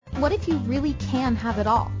what if you really can have it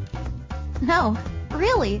all? No,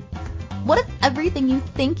 really. What if everything you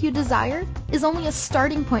think you desire is only a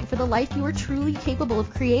starting point for the life you are truly capable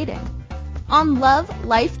of creating? On Love,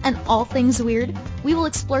 Life, and All Things Weird, we will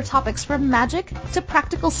explore topics from magic to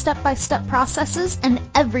practical step-by-step processes and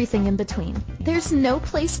everything in between. There's no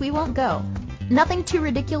place we won't go. Nothing too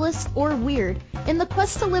ridiculous or weird in the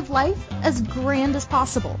quest to live life as grand as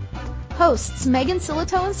possible. Hosts Megan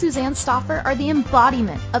Silito and Suzanne Stoffer are the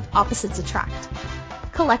embodiment of opposites attract.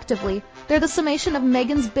 Collectively, they're the summation of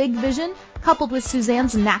Megan's big vision coupled with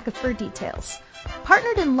Suzanne's knack for details.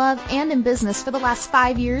 Partnered in love and in business for the last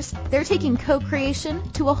 5 years, they're taking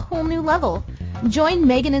co-creation to a whole new level. Join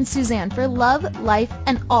Megan and Suzanne for Love, Life,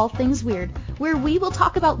 and All Things Weird, where we will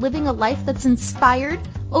talk about living a life that's inspired,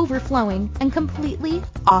 overflowing, and completely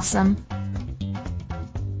awesome.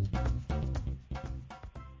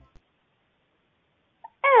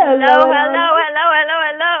 Hello.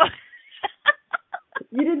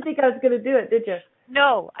 You didn't think I was going to do it, did you?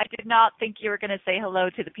 No, I did not think you were going to say hello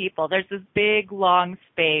to the people. There's this big, long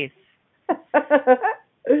space.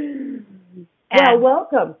 Well,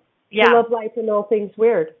 welcome to Love, Life, and All Things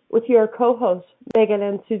Weird with your co-hosts, Megan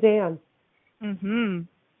and Suzanne. Mm-hmm.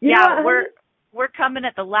 Yeah, we're coming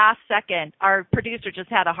at the last second. Our producer just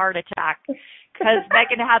had a heart attack because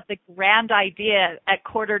Megan had the grand idea at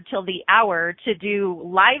quarter till the hour to do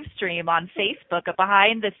live stream on Facebook, a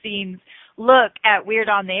behind-the-scenes look at Weird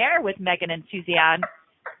on the Air with Megan and Suzanne.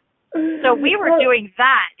 So we were doing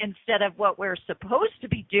that instead of what we're supposed to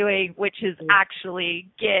be doing, which is actually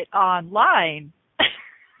get online.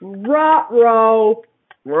 Ruh-roh.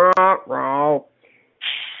 Ruh-roh.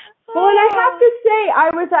 Well, and I have to say, I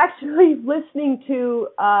was actually listening to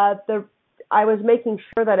I was making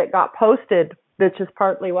sure that it got posted, which is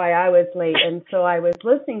partly why I was late, and so I was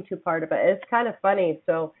listening to part of it. It's kind of funny.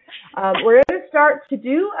 So we're going to start to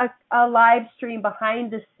do a live stream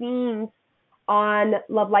behind the scenes on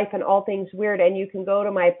Love, Life, and All Things Weird, and you can go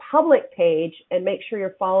to my public page and make sure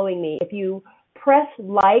you're following me. If you press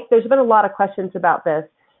like, there's been a lot of questions about this,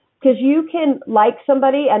 because you can like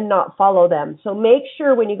somebody and not follow them. So make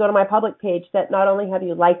sure when you go to my public page that not only have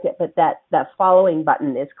you liked it, but that following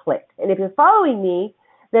button is clicked. And if you're following me,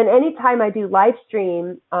 then anytime I do live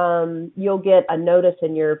stream, you'll get a notice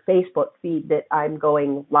in your Facebook feed that I'm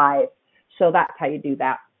going live. So that's how you do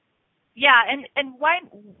that. Yeah, and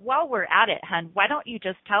while we're at it, hun, why don't you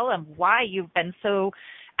just tell them why you've been so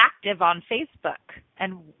active on Facebook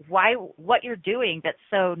and what you're doing that's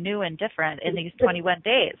so new and different in these 21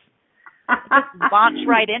 days? Just launch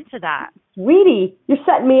right into that. Sweetie, you're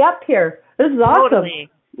setting me up here. This is awesome. Totally.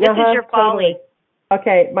 This is your volley. Totally.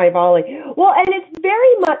 Okay, my volley. Well, and it's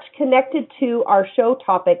very much connected to our show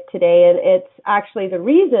topic today, and it's actually the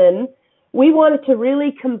reason we wanted to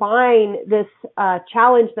really combine this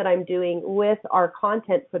challenge that I'm doing with our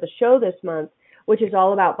content for the show this month, which is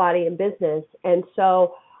all about body and business. And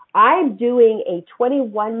so I'm doing a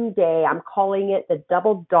 21-day, I'm calling it the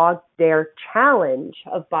Double Dog Dare Challenge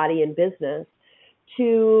of Body and Business,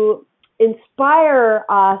 to inspire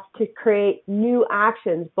us to create new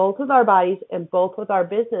actions, both with our bodies and both with our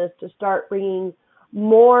business, to start bringing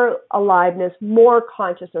more aliveness, more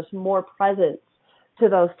consciousness, more presence to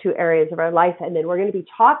those two areas of our life. And then we're going to be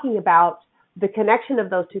talking about the connection of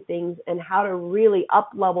those two things and how to really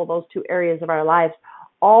up-level those two areas of our lives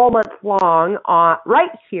all month long,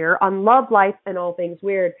 right here on Love, Life, and All Things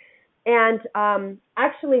Weird. And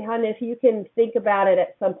actually, hon, if you can think about it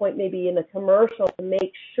at some point, maybe in a commercial, to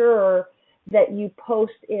make sure that you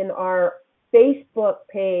post in our Facebook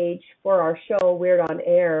page for our show, Weird on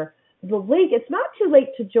Air, the link. It's not too late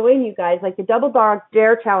to join, you guys. Like, the Double Dog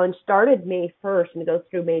Dare Challenge started May 1st and it goes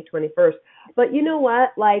through May 21st. But you know what?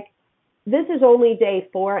 Like, this is only day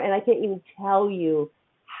 4, and I can't even tell you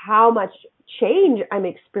how much change I'm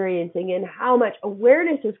experiencing and how much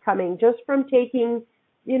awareness is coming just from taking,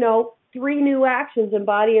 3 new actions in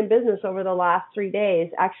body and business over the last 3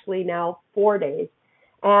 days, actually now 4 days.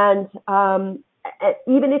 And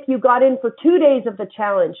even if you got in for 2 days of the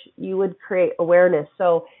challenge, you would create awareness.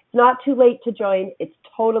 So it's not too late to join. It's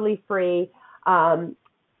totally free.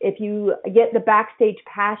 If you get the Backstage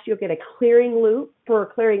Pass, you'll get a clearing loop for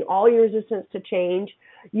clearing all your resistance to change.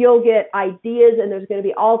 You'll get ideas, and there's going to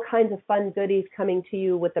be all kinds of fun goodies coming to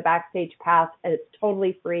you with the Backstage Pass, and it's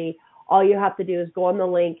totally free. All you have to do is go on the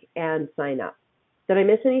link and sign up. Did I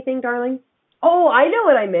miss anything, darling? Oh, I know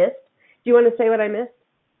what I missed. Do you want to say what I missed?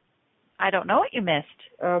 I don't know what you missed.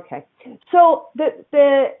 Okay. So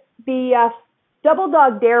the Double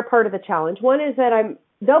Dog Dare part of the challenge, one is that I'm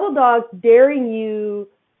Double Dog daring you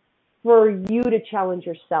for you to challenge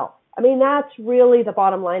yourself. I mean, that's really the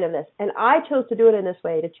bottom line of this. And I chose to do it in this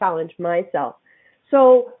way to challenge myself.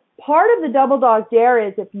 So part of the Double Dog Dare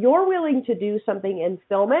is if you're willing to do something and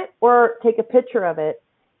film it or take a picture of it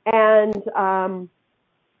and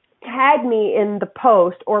tag me in the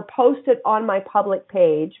post or post it on my public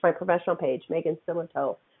page, my professional page, Megan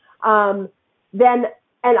Sillitoe, then,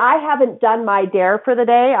 and I haven't done my dare for the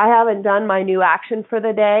day, I haven't done my new action for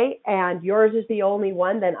the day, and yours is the only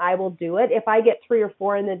one, then I will do it. If I get 3 or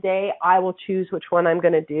 4 in the day, I will choose which one I'm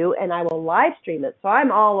going to do, and I will live stream it. So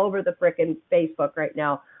I'm all over the frickin' Facebook right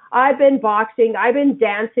now. I've been boxing, I've been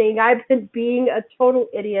dancing, I've been being a total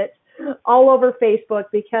idiot all over Facebook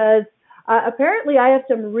because apparently I have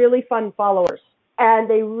some really fun followers, and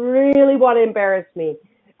they really want to embarrass me.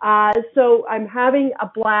 So I'm having a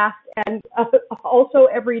blast, and also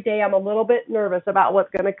every day I'm a little bit nervous about what's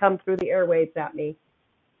going to come through the airwaves at me.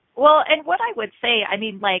 Well, and what I would say, I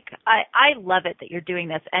mean, like, I love it that you're doing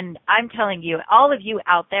this, and I'm telling you, all of you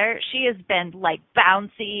out there, she has been, like,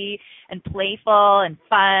 bouncy and playful and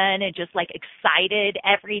fun and just, like, excited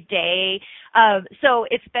every day. So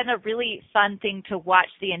it's been a really fun thing to watch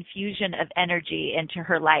the infusion of energy into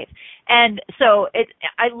her life. And so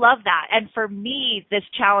I love that. And for me, this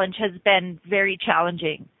challenge has been very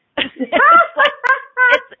challenging.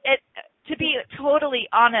 To be totally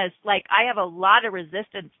honest, like, I have a lot of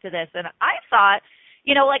resistance to this. And I thought,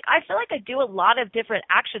 you know, like, I feel like I do a lot of different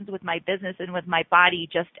actions with my business and with my body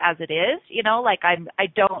just as it is, you know, like I'm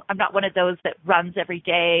not one of those that runs every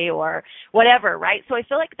day or whatever, right? So I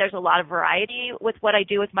feel like there's a lot of variety with what I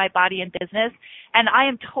do with my body and business. And I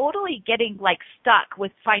am totally getting, like, stuck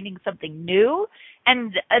with finding something new.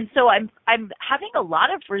 And so I'm having a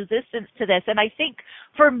lot of resistance to this. And I think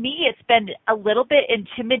for me, it's been a little bit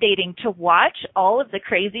intimidating to watch all of the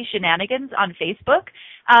crazy shenanigans on Facebook,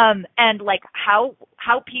 and like how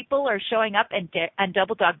people are showing up and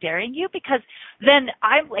double dog daring you, because then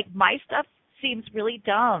I'm like, my stuff seems really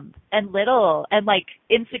dumb and little and like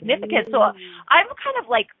insignificant. So I'm kind of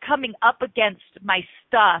like coming up against my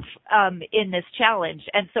stuff in this challenge.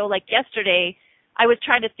 And so like yesterday, I was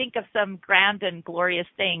trying to think of some grand and glorious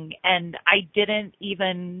thing, and I didn't do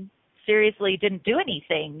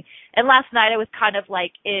anything. And last night I was kind of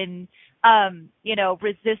like in,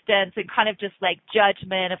 resistance and kind of just like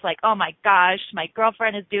judgment of like, oh my gosh, my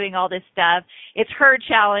girlfriend is doing all this stuff. It's her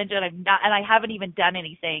challenge and I haven't even done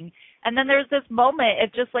anything. And then there's this moment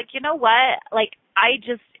of just like, you know what? Like, I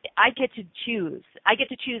get to choose. I get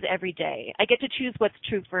to choose every day. I get to choose what's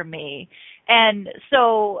true for me. And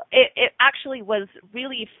so it actually was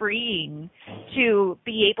really freeing to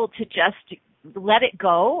be able to just let it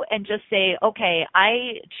go and just say, okay,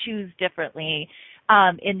 I choose differently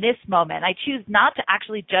in this moment. I choose not to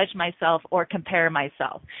actually judge myself or compare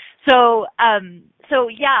myself. So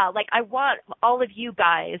yeah, like I want all of you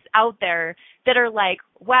guys out there that are like,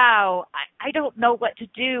 wow, I don't know what to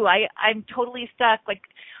do. I'm totally stuck. Like,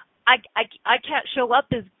 I can't show up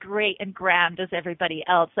as great and grand as everybody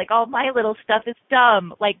else. Like, all my little stuff is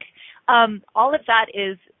dumb. Like, all of that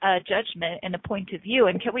is a judgment and a point of view.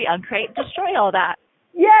 And can we uncreate and destroy all that?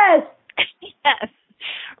 Yes. Yes.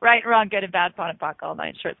 Right, wrong, good and bad, POD and POC, all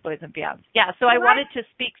nine shorts, boys and beyonds. Yeah, so I wanted to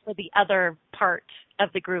speak for the other part of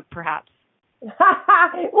the group, perhaps. Well, and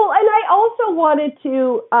I also wanted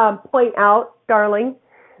to point out, darling,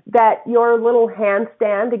 that your little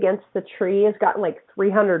handstand against the tree has gotten like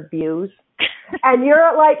 300 views. And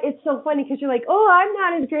you're like, it's so funny because you're like, oh, I'm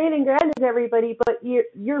not as great and grand as everybody, but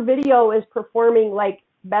your video is performing like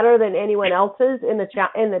better than anyone else's in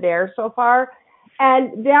the dare so far.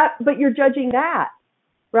 And but you're judging that.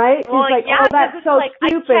 Right? Well, like, yeah, oh, that's so like,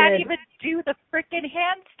 stupid. I can't even do the frickin'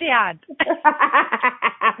 handstand.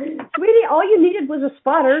 Sweetie, all you needed was a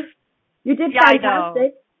spotter. You did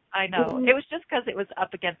fantastic. I know. Mm-hmm. It was just because it was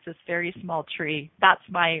up against this very small tree. That's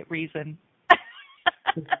my reason.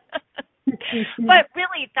 But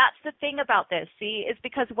really, that's the thing about this, see, is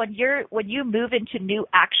because when you move into new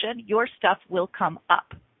action, your stuff will come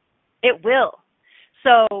up. It will.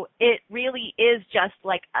 So it really is just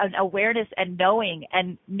like an awareness and knowing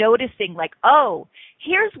and noticing like, oh,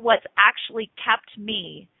 here's what's actually kept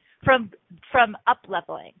me from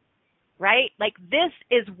up-leveling, right? Like, this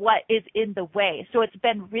is what is in the way. So it's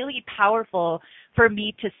been really powerful for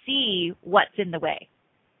me to see what's in the way.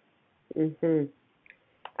 Mm-hmm.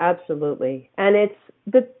 Absolutely. And it's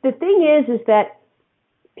the thing is that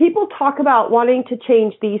people talk about wanting to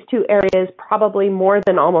change these two areas probably more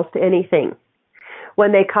than almost anything.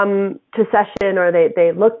 When they come to session or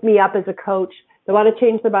they look me up as a coach, they want to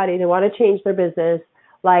change their body, they want to change their business.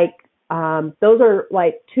 Like, those are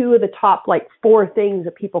like two of the top, like 4 things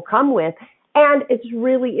that people come with. And it's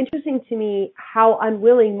really interesting to me how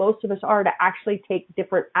unwilling most of us are to actually take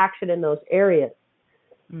different action in those areas.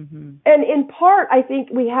 Mm-hmm. And in part, I think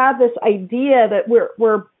we have this idea that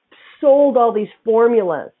we're sold all these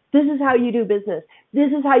formulas. This is how you do business. This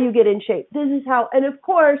is how you get in shape. This is how, and of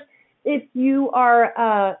course, if you are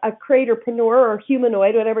a creatorpreneur or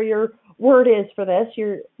humanoid, whatever your word is for this,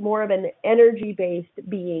 you're more of an energy-based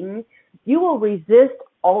being, you will resist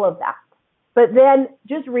all of that. But then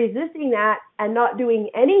just resisting that and not doing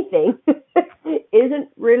anything isn't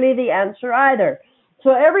really the answer either. So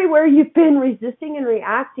everywhere you've been resisting and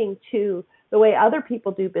reacting to the way other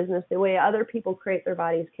people do business, the way other people create their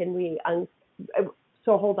bodies,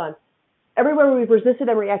 so hold on. Everywhere we've resisted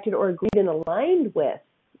and reacted or agreed and aligned with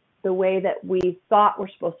the way that we thought we're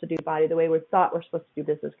supposed to do body, the way we thought we're supposed to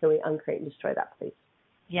do business, can we uncreate and destroy that, please?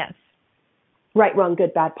 Yes. Right, wrong,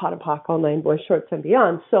 good, bad, pot and pock, all 9 boys, shorts, and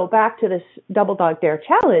beyond. So back to this Double Dog Dare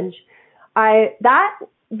challenge,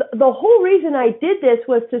 the whole reason I did this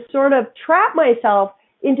was to sort of trap myself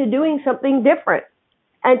into doing something different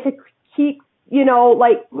and to keep,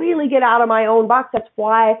 really get out of my own box. That's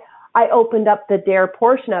why I opened up the dare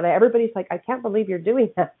portion of it. Everybody's like, I can't believe you're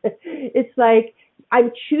doing that. It's like,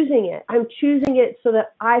 I'm choosing it. I'm choosing it so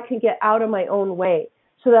that I can get out of my own way,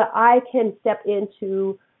 so that I can step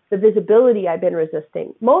into the visibility I've been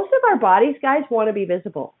resisting. Most of our bodies, guys, want to be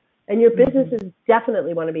visible. And your businesses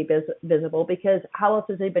definitely want to be visible, because how else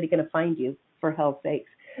is anybody going to find you, for hell's sakes?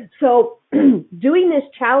 So doing this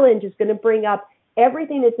challenge is going to bring up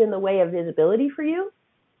everything that's in the way of visibility for you,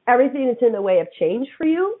 everything that's in the way of change for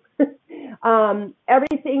you,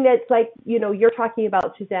 everything that's like, you're talking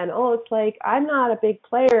about, Suzanne, it's like, I'm not a big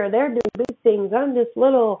player. They're doing big things. I'm just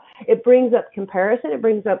little. It brings up comparison. It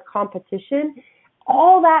brings up competition,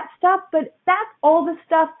 all that stuff. But that's all the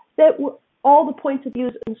stuff that all the points of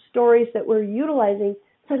views and stories that we're utilizing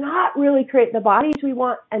to not really create the bodies we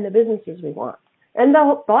want and the businesses we want and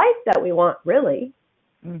the life that we want, really.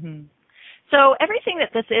 Mm-hmm. So everything that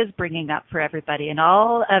this is bringing up for everybody, and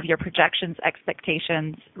all of your projections,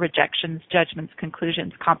 expectations, rejections, judgments,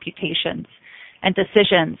 conclusions, computations, and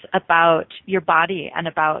decisions about your body and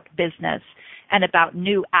about business and about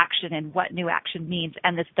new action and what new action means,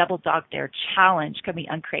 and this Double Dog Dare challenge, can we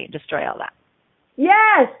uncreate and destroy all that?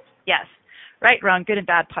 Yes. Yes. Right, wrong, good and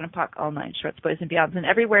bad, pot and pock, all 9 shorts, boys and beyonds, and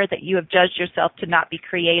everywhere that you have judged yourself to not be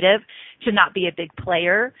creative, to not be a big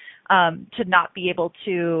player, to not be able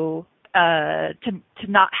to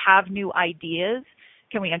not have new ideas,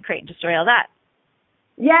 can we uncreate and destroy all that?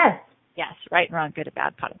 Yes. Yes, right and wrong, good and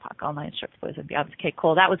bad, pot and pock, all 9 shorts, boys and beyonds. Okay,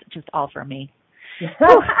 cool. That was just all for me.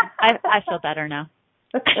 I feel better now.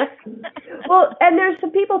 Well, and there's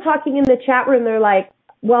some people talking in the chat room. They're like,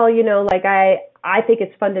 well, I think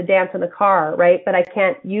it's fun to dance in the car, right? But I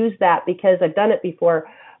can't use that because I've done it before.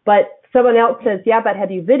 But someone else says, yeah, but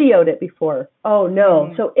have you videoed it before? Oh, no.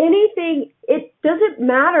 Mm-hmm. So anything, it doesn't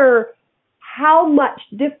matter how much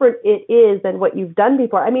different it is than what you've done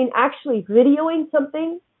before. I mean, actually videoing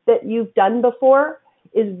something that you've done before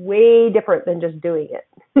is way different than just doing it.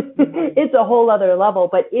 Mm-hmm. It's a whole other level.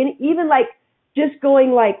 But even like just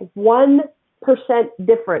going like 1%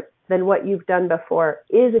 different than what you've done before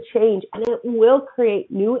is a change, and it will create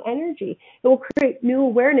new energy. It will create new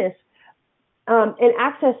awareness and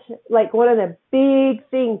access. Like one of the big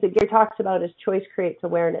things that Gary talks about is choice creates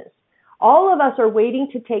awareness. All of us are waiting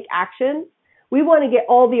to take action. We want to get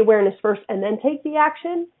all the awareness first and then take the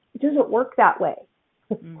action. It doesn't work that way.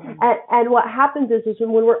 Mm-hmm. And what happens is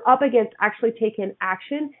when we're up against actually taking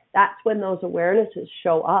action, that's when those awarenesses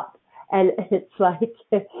show up. And it's like,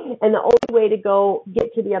 and the only way to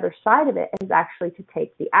get to the other side of it is actually to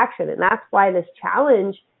take the action. And that's why this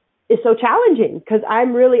challenge is so challenging, because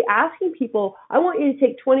I'm really asking people, I want you to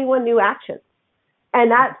take 21 new actions.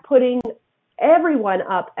 And that's putting everyone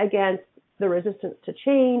up against the resistance to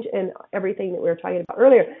change and everything that we were talking about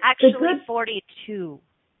earlier. Actually, 42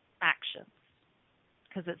 actions,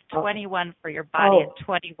 because it's 21 for your body and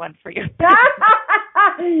 21 for your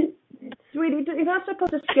Sweetie, you're not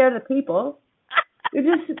supposed to scare the people.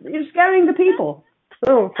 You're scaring the people.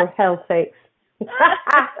 Oh, for hell's sakes.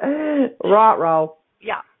 Rot-row.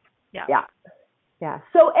 Yeah.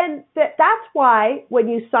 So, and that's why when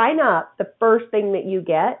you sign up, the first thing that you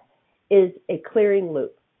get is a clearing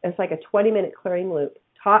loop. It's like a 20-minute clearing loop,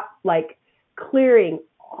 like clearing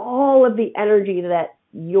all of the energy that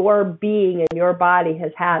your being and your body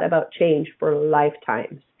has had about change for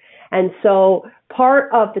lifetimes. And so part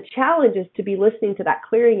of the challenge is to be listening to that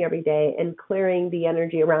clearing every day and clearing the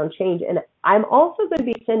energy around change. And I'm also going to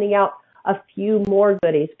be sending out a few more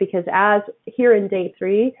goodies, because as here in day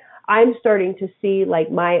 3, I'm starting to see like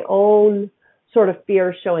my own sort of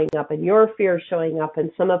fear showing up and your fear showing up,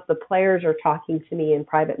 and some of the players are talking to me and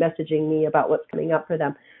private messaging me about what's coming up for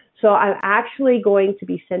them. So I'm actually going to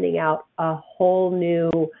be sending out a whole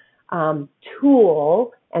new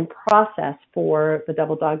tool and process for the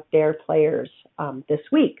Double Dog Dare players this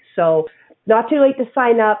week. So not too late to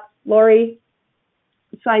sign up. Lori,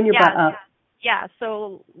 sign your butt up. Yeah,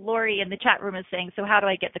 so Lori in the chat room is saying, so how do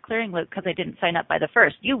I get the clearing loop because I didn't sign up by the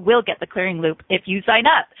 1st? You will get the clearing loop if you sign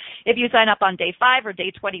up. If you sign up on day 5 or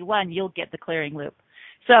day 21, you'll get the clearing loop.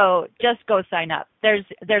 So just go sign up. There's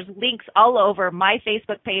links all over my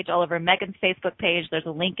Facebook page, all over Megan's Facebook page. There's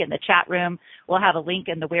a link in the chat room. We'll have a link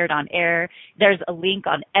in the Weird on Air. There's a link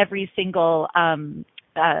on every single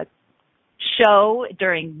show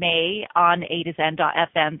during May on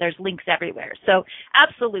A2Zen.fm. There's links everywhere. So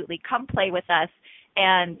absolutely come play with us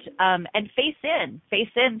and face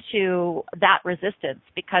into that resistance,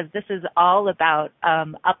 because this is all about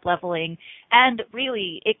up-leveling, and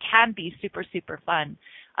really it can be super, super fun.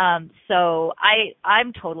 So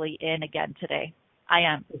I'm totally in again today. I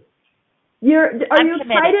am. Are you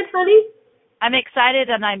excited, honey? I'm excited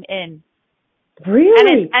and I'm in.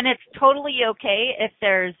 Really? And it's totally okay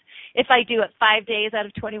if I do it 5 days out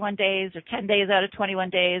of 21 days or 10 days out of 21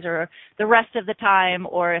 days or the rest of the time,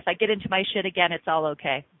 or if I get into my shit again, it's all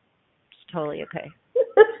okay. It's totally okay.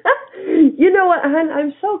 You know what, hon?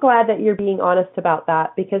 I'm so glad that you're being honest about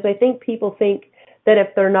that, because I think people think that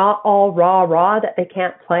if they're not all raw, that they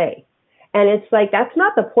can't play. And it's like, that's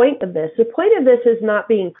not the point of this. The point of this is not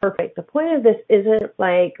being perfect. The point of this isn't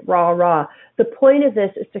like raw. The point of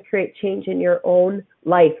this is to create change in your own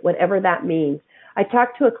life, whatever that means. I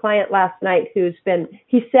talked to a client last night he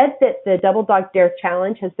said that the Double Dog Dare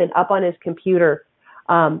Challenge has been up on his computer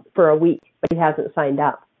for a week, but he hasn't signed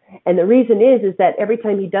up. And the reason is that every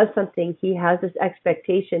time he does something, he has this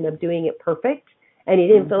expectation of doing it perfect, and he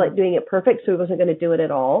didn't feel like doing it perfect, so he wasn't going to do it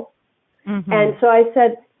at all. Mm-hmm. And so I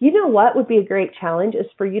said, you know what would be a great challenge is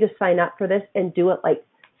for you to sign up for this and do it like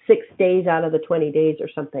 6 days out of the 20 days or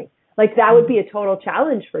something. Like that would be a total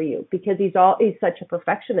challenge for you, because he's such a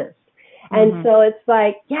perfectionist. And so it's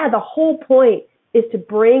like, yeah, the whole point is to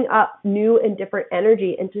bring up new and different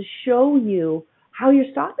energy and to show you how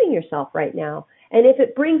you're stopping yourself right now. And if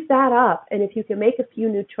it brings that up, and if you can make a few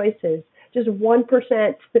new choices, just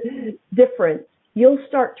 1% difference, you'll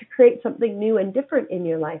start to create something new and different in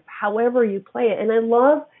your life, however you play it. And I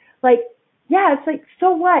love, it's like,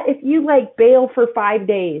 so what if you bail for 5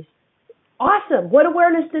 days? Awesome. What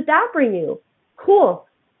awareness did that bring you? Cool.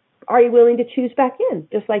 Are you willing to choose back in,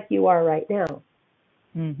 just like you are right now?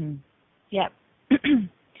 Mm-hmm. Yep.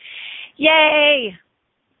 Yay.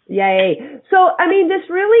 So, I mean, this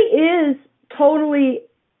really is totally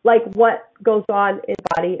like what goes on in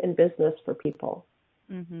body and business for people.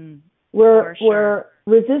 Mm-hmm. We're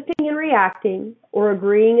resisting and reacting, or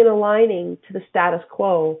agreeing and aligning to the status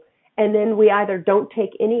quo. And then we either don't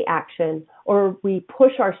take any action, or we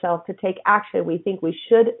push ourselves to take action we think we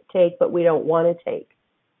should take, but we don't want to take.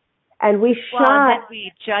 And and then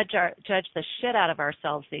we judge the shit out of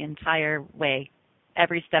ourselves the entire way,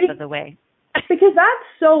 every step of the way. Because that's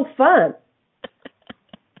so fun.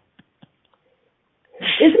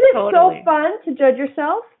 Isn't it totally so fun to judge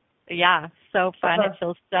yourself? Yeah, so fun. It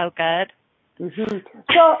feels so good. Mm-hmm.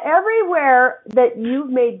 So everywhere that you've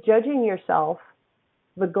made judging yourself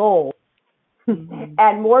the goal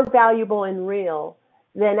and more valuable and real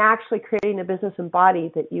than actually creating a business and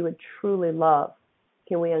body that you would truly love,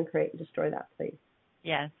 can we uncreate and destroy that, please?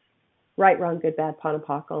 Yes. Right, wrong, good, bad, pot and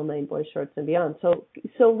pock, all 9 boys, shorts, and beyond. So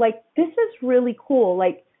this is really cool.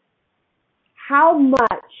 Like, how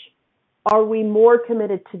much are we more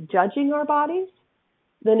committed to judging our bodies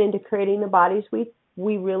than into creating the bodies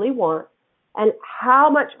we really want? And how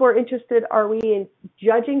much more interested are we in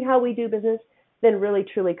judging how we do business than really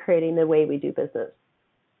truly creating the way we do business?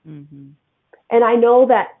 Mm-hmm. And I know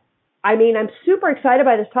that, I'm super excited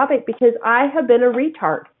by this topic because I have been a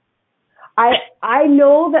retard. I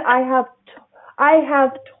know that I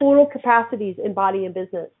have total capacities in body and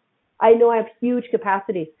business. I know I have huge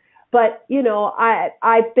capacities. But,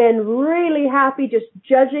 I've been really happy just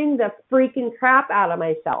judging the freaking crap out of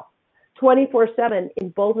myself 24/7 in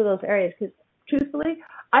both of those areas. Because truthfully,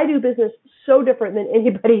 I do business so different than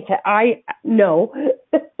anybody that I know.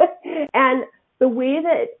 And the way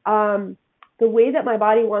that my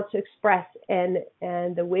body wants to express and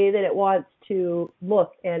the way that it wants to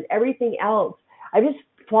look and everything else, I just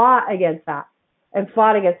fought against that and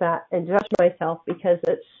judged myself because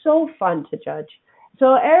it's so fun to judge.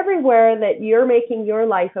 So everywhere that you're making your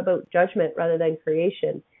life about judgment rather than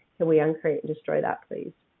creation, can we uncreate and destroy that,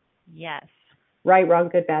 please? Yes. Right, wrong,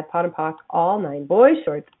 good, bad, pot and pock, all 9 boys,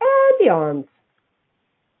 shorts, and beyonds.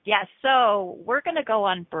 Yes, so we're going to go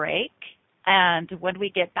on break, and when we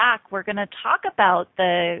get back, we're going to talk about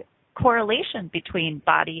the correlation between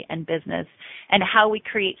body and business and how we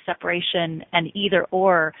create separation and either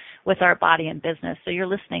or with our body and business. So you're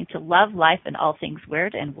listening to Love, Life, and All Things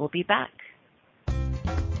Weird, and we'll be back.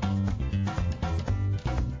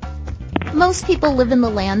 Most people live in the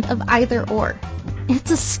land of either or. It's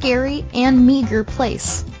a scary and meager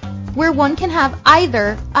place where one can have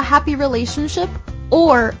either a happy relationship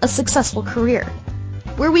or a successful career,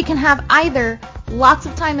 where we can have either lots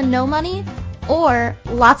of time and no money or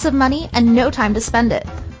lots of money and no time to spend it.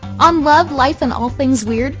 On Love, Life, and All Things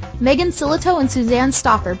Weird, Megan Silito and Suzanne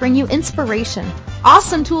Stoffer bring you inspiration,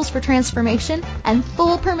 awesome tools for transformation, and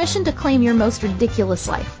full permission to claim your most ridiculous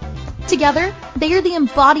life. Together, they are the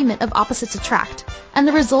embodiment of opposites attract, and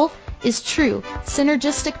the result is true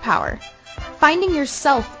synergistic power. Finding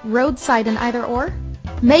yourself roadside in either or?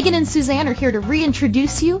 Megan and Suzanne are here to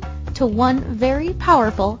reintroduce you to one very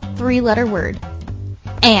powerful 3-letter word.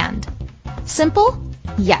 And. Simple?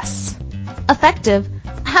 Yes. Effective?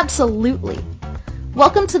 Absolutely.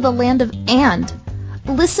 Welcome to the land of and.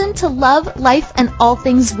 Listen to Love, Life, and All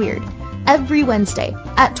Things Weird every Wednesday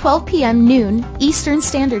at 12 p.m. noon Eastern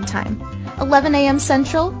Standard Time, 11 a.m.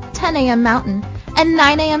 Central, 10 a.m. Mountain, and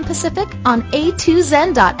 9 a.m. Pacific on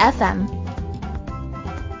A2Zen.fm.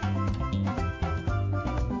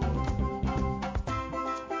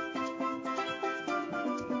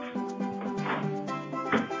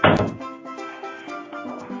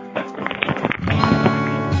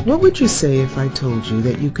 What would you say if I told you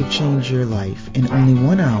that you could change your life in only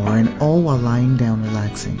 1 hour and all while lying down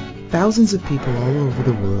relaxing? Thousands of people all over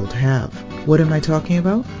the world have. What am I talking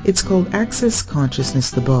about? It's called Access Consciousness,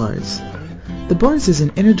 the bars. The bars is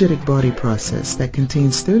an energetic body process that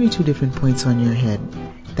contains 32 different points on your head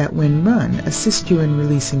that when run assist you in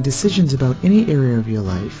releasing decisions about any area of your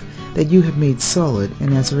life that you have made solid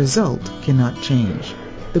and as a result cannot change.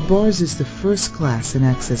 The bars is the first class in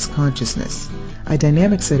Access Consciousness, a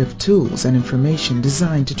dynamic set of tools and information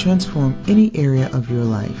designed to transform any area of your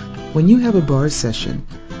life. When you have a bars session,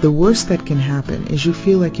 the worst that can happen is you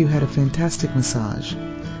feel like you had a fantastic massage.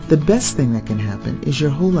 The best thing that can happen is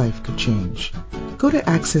your whole life could change. Go to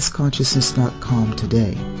accessconsciousness.com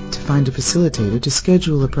today to find a facilitator to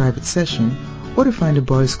schedule a private session or to find a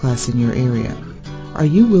bars class in your area. Are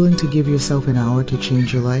you willing to give yourself an hour to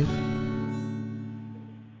change your life?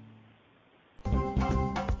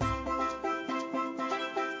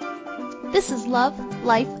 This is Love,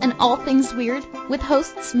 Life, and All Things Weird with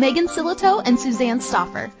hosts Megan Silito and Suzanne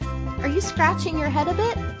Stoffer. Are you scratching your head a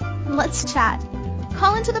bit? Let's chat.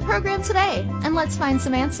 Call into the program today and let's find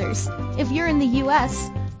some answers. If you're in the U.S.,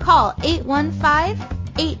 call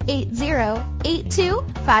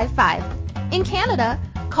 815-880-8255. In Canada,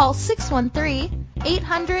 call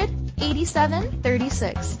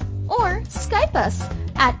 613-800-8736 or Skype us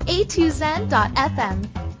at A2Zen.fm.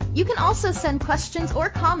 You can also send questions or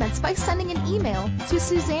comments by sending an email to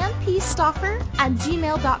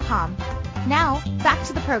SuzannePStoffer@gmail.com. Now, back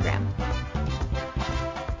to the program.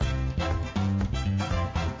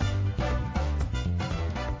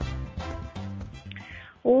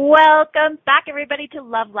 Welcome back, everybody, to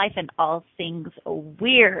Love, Life, and All Things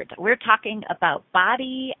Weird. We're talking about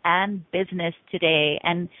body and business today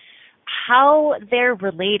and how they're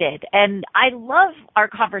related. And I love our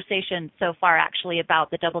conversation so far, actually,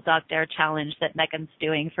 about the Double Dog Dare Challenge that Megan's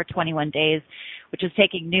doing for 21 days, which is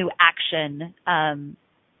taking new action in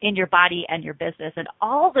your body and your business and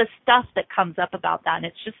all the stuff that comes up about that. And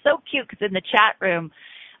it's just so cute because in the chat room,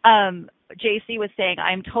 JC was saying,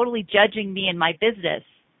 I'm totally judging me and my business.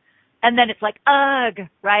 And then it's like, ugh,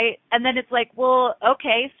 right? And then it's like, well,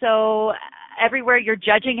 okay, so everywhere you're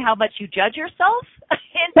judging how much you judge yourself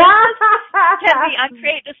in business, can we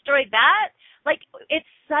uncreate, destroy that? Like, it's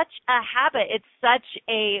such a habit. It's such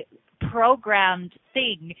a programmed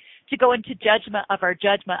thing to go into judgment of our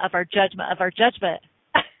judgment of our judgment of our judgment.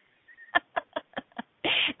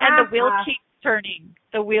 And the wheel keeps turning.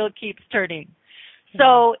 The wheel keeps turning.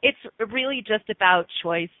 So it's really just about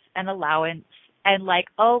choice and allowance and like,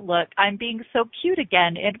 oh, look, I'm being so cute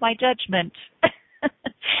again in my judgment.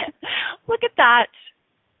 Look at that.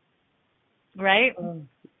 Right?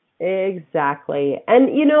 Exactly.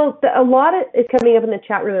 And, you know, a lot is coming up in the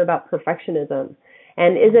chat room about perfectionism.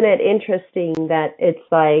 And isn't it interesting that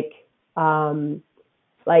it's like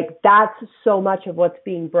that's so much of what's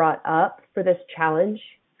being brought up for this challenge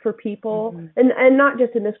for people, and not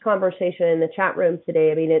just in this conversation in the chat room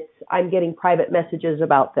today. I mean, I'm getting private messages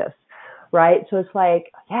about this, right? So it's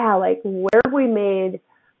like, yeah, like where have we made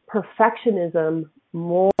perfectionism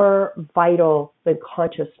more vital than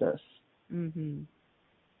consciousness? Mm-hmm.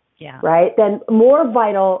 Yeah. Right? Then more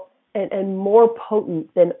vital and more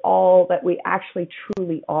potent than all that we actually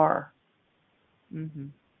truly are Mm-hmm.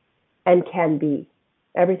 and can be.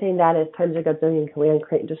 Everything that is times a gazillion, can we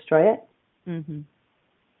uncreate and destroy it? Mm-hmm.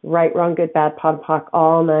 Right, wrong, good, bad, POD, POC,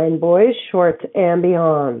 all 9 boys, shorts, and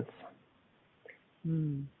beyonds.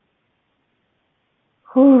 Mm.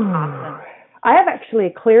 Awesome. I have actually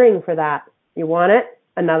a clearing for that. You want it?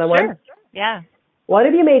 Another one? Sure. Yeah. What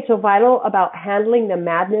have you made so vital about handling the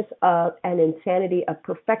madness of and insanity of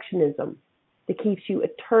perfectionism that keeps you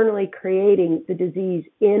eternally creating the disease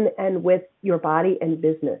in and with your body and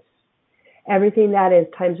business? Everything that is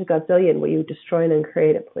times a gazillion, will you destroy and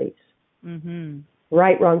uncreate it, please? Mm-hmm.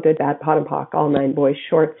 Right, wrong, good, bad, POD and POC, all 9 boys,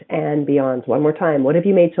 shorts, and beyonds. One more time. What have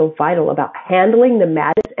you made so vital about handling the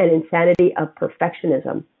madness and insanity of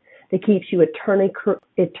perfectionism that keeps you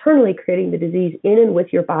eternally creating the disease in and with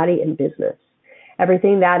your body and business?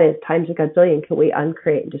 Everything that is times a gazillion, can we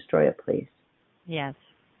uncreate and destroy it, please? Yes.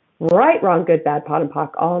 Right, wrong, good, bad, POD and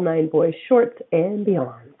POC, all 9 boys, shorts, and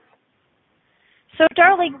beyonds. So,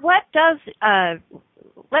 darling, what does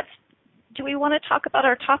do we want to talk about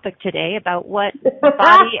our topic today about what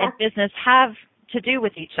body and business have to do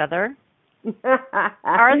with each other?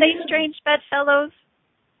 Are they strange bedfellows?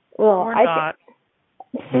 Well, or not?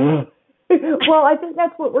 Well, I think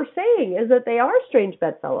that's what we're saying, is that they are strange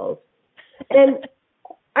bedfellows. And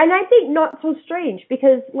I think not so strange,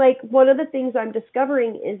 because like one of the things I'm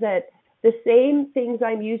discovering is that the same things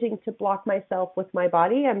I'm using to block myself with my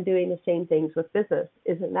body, I'm doing the same things with business.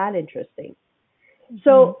 Isn't that interesting?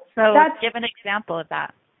 So that's, give an example of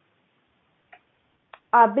that.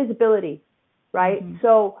 Visibility, right? Mm-hmm.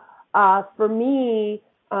 So for me,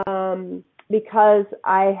 because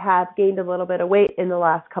I have gained a little bit of weight in the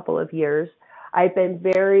last couple of years, I've been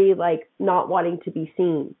very not wanting to be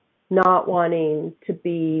seen, not wanting to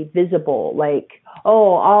be visible,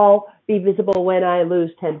 I'll be visible when I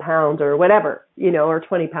lose 10 pounds or whatever, or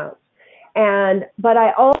 20 pounds. But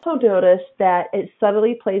I also noticed that it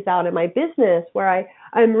subtly plays out in my business where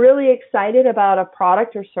I'm really excited about a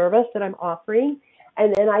product or service that I'm offering,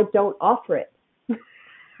 and then I don't offer it.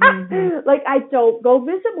 Mm-hmm. I don't go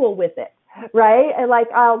visible with it, right? And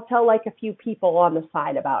I'll tell a few people on the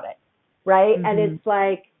side about it, right? Mm-hmm.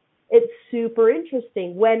 And it's super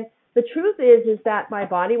interesting when the truth is that my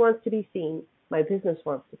body wants to be seen, my business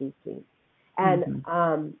wants to be seen. And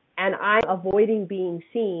and I'm avoiding being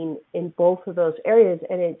seen in both of those areas,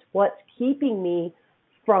 and it's what's keeping me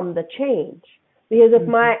from the change. Because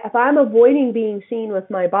if I'm avoiding being seen with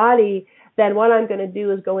my body, then what I'm going to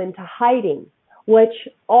do is go into hiding, which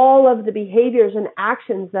all of the behaviors and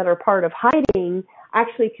actions that are part of hiding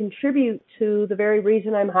actually contribute to the very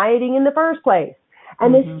reason I'm hiding in the first place.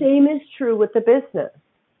 And the same is true with the business.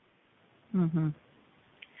 Mm-hmm.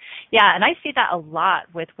 Yeah, and I see that a lot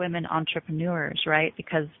with women entrepreneurs, right?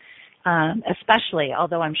 Because especially,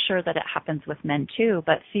 although I'm sure that it happens with men too,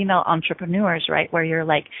 but female entrepreneurs, right, where you're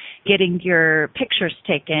getting your pictures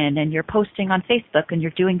taken and you're posting on Facebook and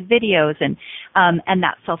you're doing videos and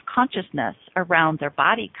that self-consciousness around their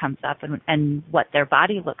body comes up and what their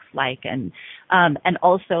body looks like and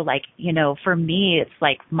also for me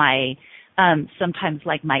it's my sometimes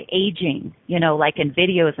my aging, in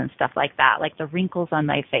videos and stuff like that, the wrinkles on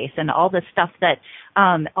my face and all the stuff that,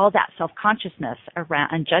 all that self-consciousness around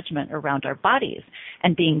and judgment around our bodies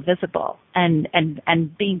and being visible and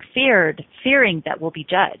being fearing that we'll be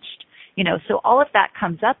judged, so all of that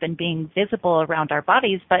comes up in being visible around our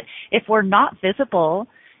bodies. But if we're not visible,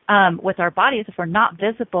 with our bodies, if we're not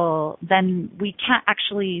visible, then we can't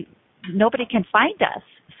nobody can find us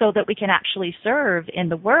so that we can actually serve in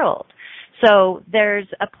the world. So there's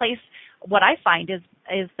a place, what I find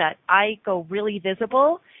is that I go really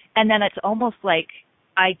visible, and then it's almost like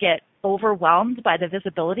I get overwhelmed by the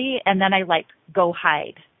visibility, and then I go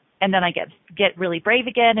hide. And then I get really brave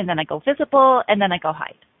again, and then I go visible, and then I go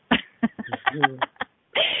hide.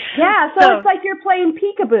 Yeah, so it's like you're playing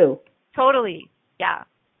peekaboo. Totally, yeah.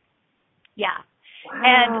 Yeah. Wow.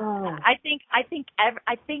 And I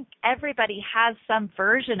think everybody has some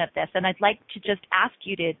version of this, and I'd like to just ask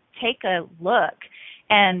you to take a look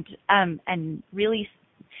and really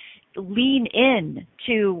lean in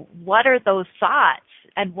to what are those thoughts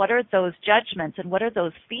and what are those judgments and what are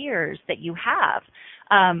those fears that you have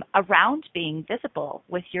around being visible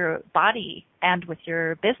with your body and with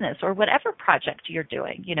your business or whatever project you're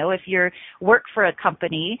doing. You know, if you work for a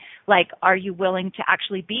company, like, are you willing to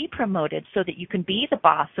actually be promoted so that you can be the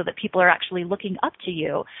boss, so that people are actually looking up to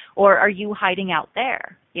you, or are you hiding out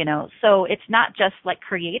there? You know, so it's not just like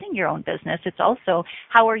creating your own business. It's also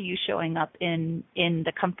how are you showing up in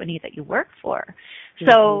the company that you work for.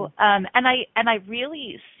 So, and I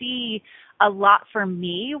really see a lot for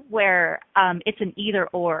me where it's an either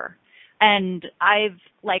or. And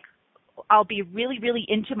I'll be really, really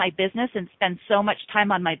into my business and spend so much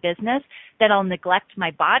time on my business that I'll neglect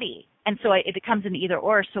my body. And so it becomes an either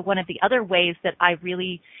or. So one of the other ways that I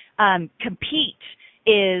really compete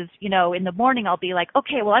is, you know, in the morning I'll be like,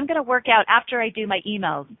 okay, well, I'm going to work out after I do my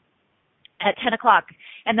emails at 10 o'clock,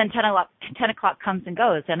 and then 10 o'clock comes and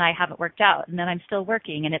goes, and I haven't worked out, and then I'm still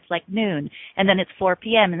working, and it's like noon, and then it's 4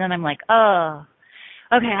 p.m., and then I'm like, oh,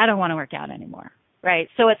 okay, I don't want to work out anymore, right?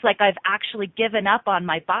 So it's like I've actually given up on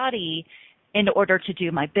my body in order to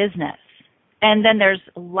do my business. And then there's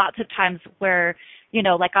lots of times where, you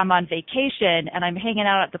know, like I'm on vacation, and I'm hanging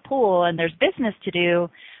out at the pool, and there's business to do,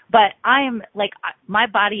 but I'm like, my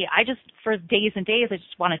body, I just, for days and days, I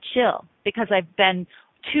just want to chill because I've been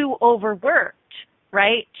too overworked,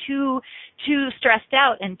 right? Too stressed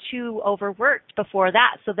out and too overworked before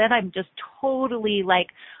that. So then I'm just totally like,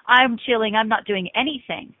 I'm chilling, I'm not doing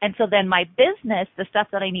anything. And so then my business, the stuff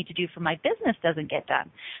that I need to do for my business doesn't get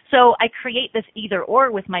done. So I create this either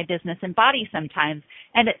or with my business and body sometimes,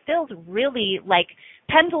 and it feels really like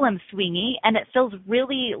pendulum swingy, and it feels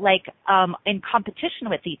really like in competition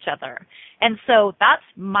with each other. And so that's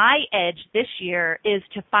my edge this year, is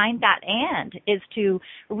to find that is to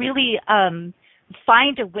really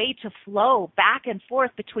find a way to flow back and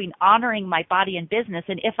forth between honoring my body and business.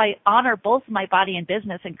 And if I honor both my body and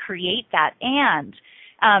business and create that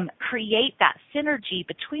create that synergy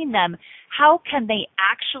between them, how can they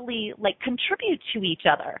actually like contribute to each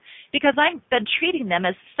other? Because I've been treating them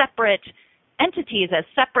as separate entities, as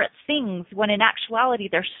separate things, when in actuality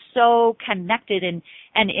they're so connected and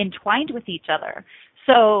entwined with each other.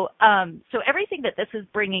 So everything that this is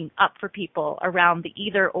bringing up for people around the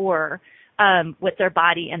either or with their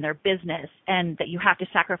body and their business, and that you have to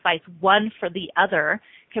sacrifice one for the other.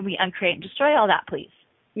 Can we uncreate and destroy all that, please?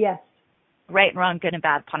 Yes. Right and wrong, good and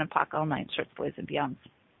bad, pon and pock, all nine shorts, boys and beyonds.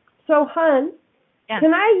 So, hun, yeah.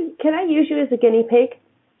 Can I use you as a guinea pig?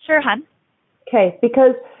 Sure, hun. Okay,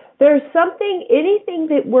 because there's anything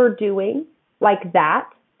that we're doing like that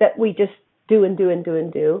we just do and do and do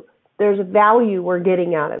and do, there's a value we're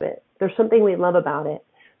getting out of it. There's something we love about it.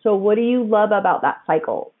 So what do you love about that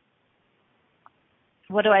cycle?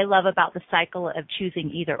 What do I love about the cycle of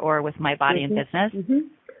choosing either or with my body and business? Mm-hmm.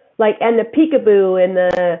 Like, and the peekaboo and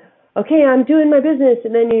the, okay, I'm doing my business,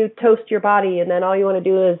 and then you toast your body, and then all you want to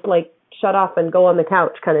do is like shut off and go on the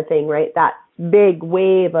couch kind of thing, right? That big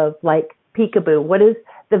wave of like peekaboo. What is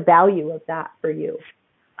the value of that for you?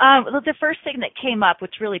 Well, the first thing that came up,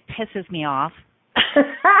 which really pisses me off.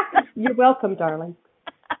 You're welcome, darling.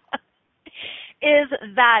 Is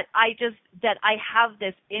that I have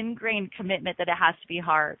this ingrained commitment that it has to be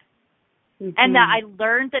hard. Mm-hmm. And that I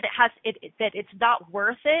learned that that it's not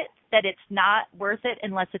worth it,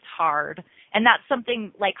 unless it's hard. And that's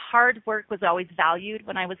something like hard work was always valued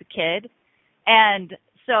when I was a kid. And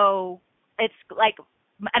so it's like,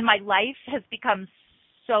 and my life has become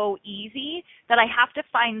so easy that I have to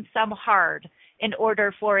find some hard in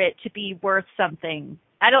order for it to be worth something.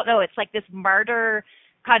 I don't know. It's like this martyr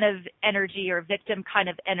kind of energy or victim kind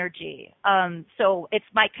of energy. So it's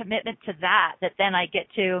my commitment to that then I get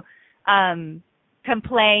to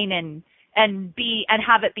complain and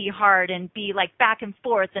have it be hard and be like back and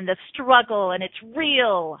forth and the struggle, and it's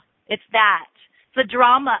real. It's that. It's the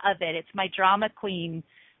drama of it. It's my drama queen,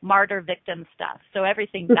 martyr victim stuff. So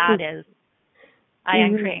everything that is, I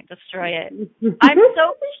uncreate and destroy it. I'm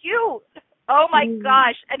so cute. Oh my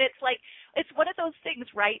gosh. And it's like, it's one of those things,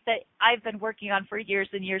 right, that I've been working on for years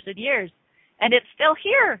and years and years. And it's still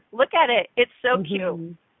here. Look at it. It's so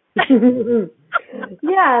cute.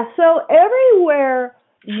 Yeah. So everywhere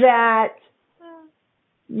that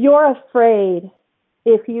you're afraid,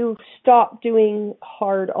 if you stop doing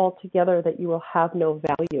hard altogether, that you will have no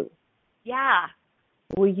value. Yeah.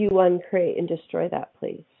 Will you uncreate and destroy that,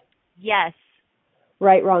 please? Yes.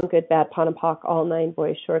 Right, wrong, good, bad, pon and pock, all nine,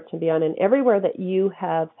 boys, shorts, and beyond. And everywhere that you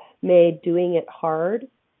have made doing it hard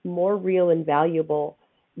more real and valuable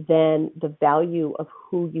than the value of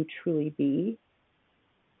who you truly be,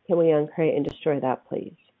 can we uncreate and destroy that,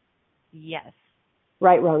 please? Yes.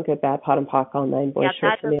 Right, wrong, good, bad, pon and pock, all nine, boys,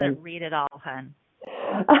 shorts, and beyond. Yeah, that doesn't read it all, hun.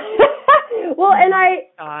 Well, and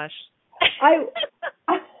gosh.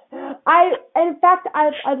 In fact,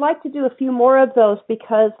 I'd like to do a few more of those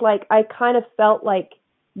because, like, I kind of felt like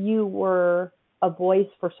you were a voice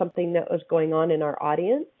for something that was going on in our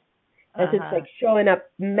audience. As it's like showing up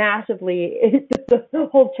massively. The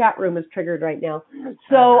whole chat room is triggered right now.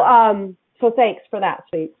 So, so thanks for that,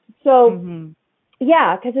 sweet. So,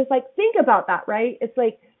 yeah, because it's like, think about that, right? It's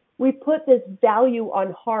like we put this value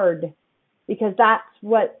on hard because that's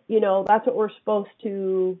what, that's what we're supposed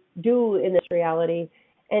to do in this reality.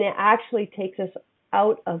 And it actually takes us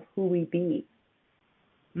out of who we be.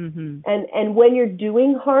 And when you're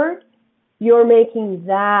doing hard, you're making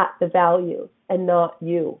that the value and not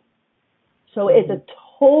you. So it's a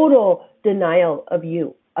total denial of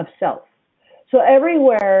you, of self. So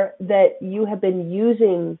everywhere that you have been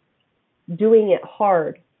using doing it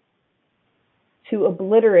hard to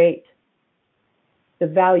obliterate the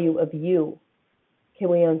value of you, can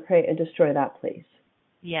we uncreate and destroy that, please?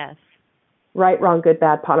 Yes. Right, wrong, good,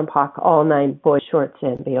 bad, pot and pock, all 9 boys, shorts,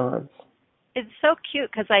 and beyonds. It's so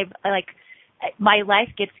cute because my life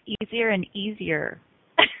gets easier and easier.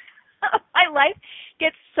 My life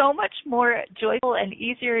gets so much more joyful and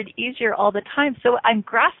easier all the time. So I'm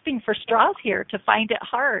grasping for straws here to find it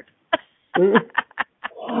hard.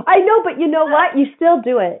 I know, but you know what? You still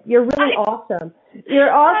do it. You're really awesome.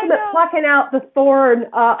 You're awesome at plucking out the thorn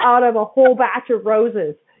out of a whole batch of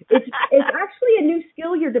roses. It's actually a new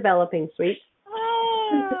skill you're developing, sweet.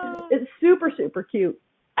 It's super, super cute.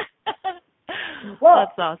 Well,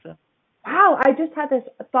 that's awesome. Wow, I just had this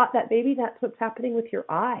thought that maybe that's what's happening with your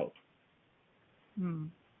eye.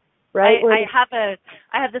 Right? I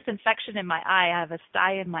have this infection in my eye. I have a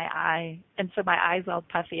sty in my eye, and so my eye's all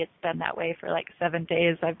puffy. It's been that way for like 7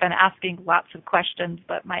 days. I've been asking lots of questions,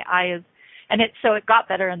 but my eye is, so it got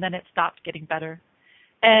better, and then it stopped getting better.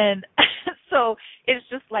 And so it's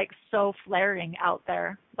just like so flaring out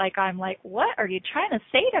there. Like I'm like, what are you trying to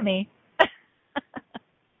say to me?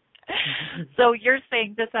 So you're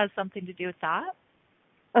saying this has something to do with that?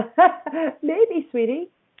 Maybe, sweetie.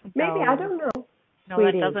 Maybe, no. I don't know. No,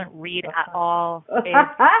 sweetie. That doesn't read at all.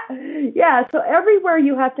 Yeah, so everywhere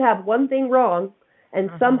you have to have one thing wrong and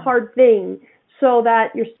some hard thing so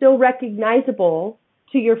that you're still recognizable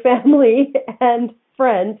to your family and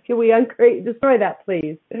friends. Can we uncreate, destroy that,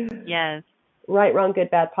 please? Yes. Right, wrong, good,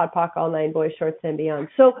 bad, pod, poc, all 9 boys, shorts, and beyond.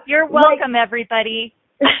 So you're welcome, everybody.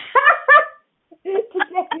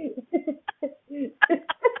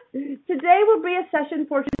 Today will be a session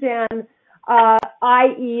for Suzanne,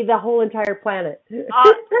 i.e. the whole entire planet.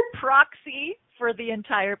 Proxy for the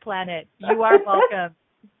entire planet. You are welcome.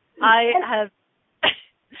 I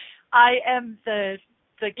am the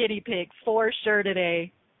guinea pig for sure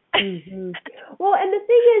today. Well, and the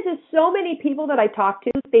thing is so many people that I talk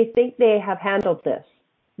to, they think they have handled this,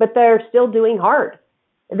 but they're still doing hard.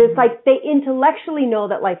 It's like they intellectually know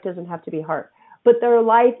that life doesn't have to be hard, but their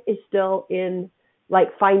life is still in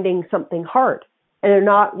like finding something hard, and they're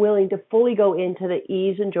not willing to fully go into the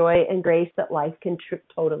ease and joy and grace that life can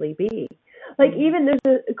totally be. Like even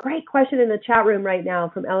there's a great question in the chat room right now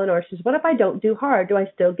from Eleanor. She says, what if I don't do hard? Do I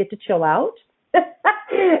still get to chill out?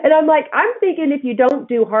 And I'm like, I'm thinking if you don't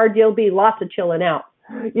do hard, you'll be lots of chilling out.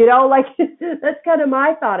 Like that's kind of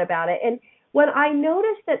my thought about it. And when I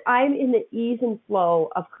notice that I'm in the ease and flow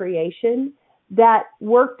of creation, that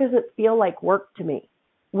work doesn't feel like work to me.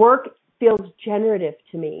 Work feels generative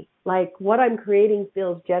to me. Like what I'm creating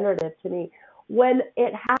feels generative to me. When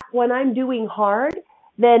I'm doing hard,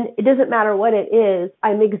 then it doesn't matter what it is.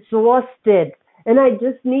 I'm exhausted. And I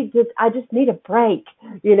just need a break,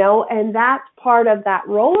 and that's part of that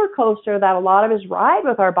roller coaster that a lot of us ride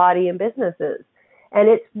with our body and businesses. And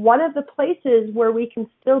it's one of the places where we can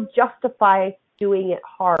still justify doing it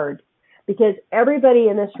hard because everybody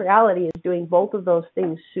in this reality is doing both of those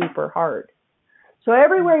things super hard. So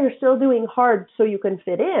everywhere you're still doing hard so you can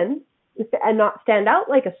fit in and not stand out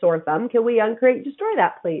like a sore thumb, can we uncreate, destroy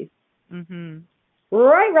that, please?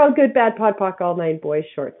 Right, wrong, good, bad, pod, poc, all 9 boys,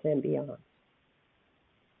 shorts, and beyond.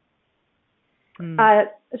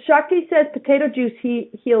 Shakti says potato juice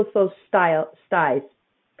heals those styes.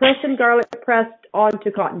 Pressed and garlic pressed onto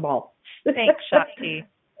cotton ball. Thanks, Shakti.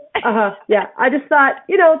 Yeah, I just thought,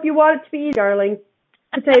 if you want it to be, darling,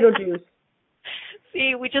 potato juice.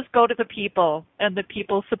 See, we just go to the people, and the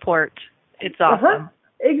people support. It's awesome.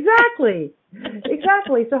 Exactly.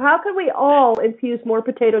 So how can we all infuse more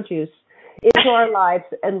potato juice into our lives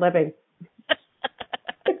and living?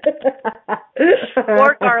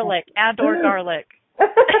 or garlic.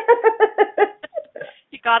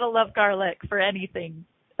 You gotta love garlic for anything.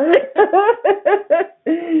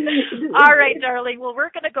 All right, darling. Well, we're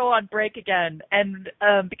going to go on break again, and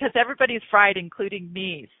because everybody's fried, including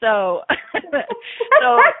me. So,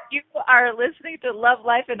 so you are listening to Love,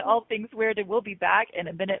 Life, and All Things Weird, and we'll be back in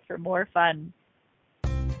a minute for more fun.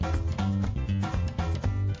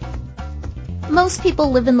 Most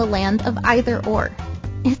people live in the land of either or.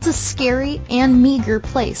 It's a scary and meager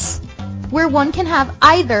place, where one can have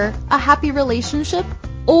either a happy relationship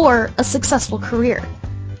or a successful career,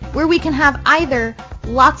 where we can have either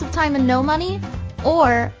lots of time and no money,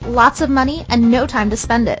 or lots of money and no time to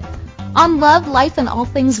spend it. On Love, Life, and All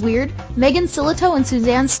Things Weird, Megan Silito and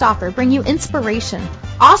Suzanne Stoffer bring you inspiration,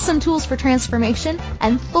 awesome tools for transformation,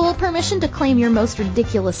 and full permission to claim your most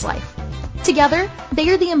ridiculous life. Together, they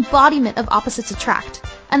are the embodiment of opposites attract,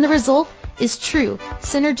 and the result is true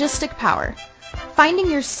synergistic power. Finding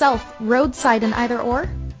yourself roadside in either or?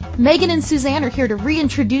 Megan and Suzanne are here to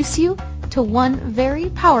reintroduce you to one very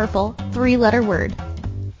powerful three-letter word.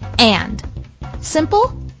 And.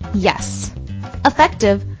 Simple? Yes.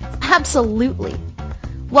 Effective? Absolutely.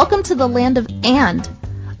 Welcome to the land of and.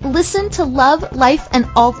 Listen to Love, Life, and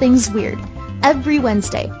All Things Weird every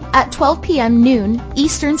Wednesday at 12 p.m. noon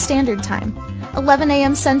Eastern Standard Time, 11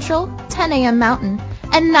 a.m. Central, 10 a.m. Mountain,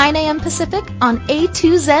 and 9 a.m. Pacific on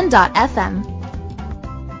A2Zen.fm.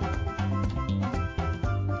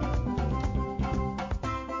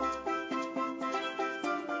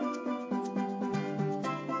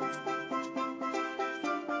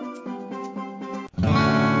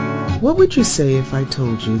 What would you say if I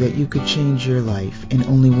told you that you could change your life in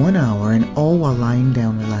only 1 hour and all while lying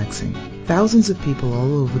down relaxing? Thousands of people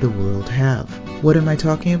all over the world have. What am I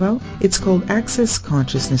talking about? It's called Access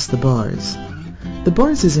Consciousness, the bars. The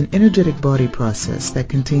bars is an energetic body process that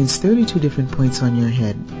contains 32 different points on your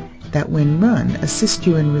head that when run assist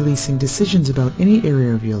you in releasing decisions about any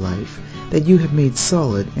area of your life that you have made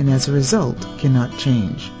solid and as a result cannot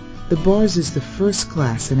change. The bars is the first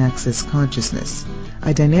class in Access Consciousness,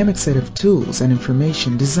 a dynamic set of tools and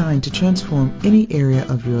information designed to transform any area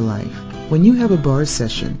of your life. When you have a bars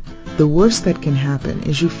session, the worst that can happen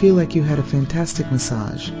is you feel like you had a fantastic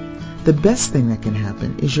massage. The best thing that can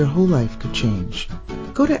happen is your whole life could change.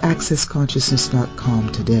 Go to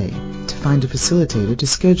accessconsciousness.com today to find a facilitator to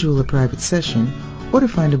schedule a private session or to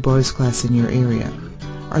find a bars class in your area.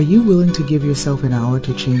 Are you willing to give yourself an hour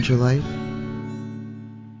to change your life?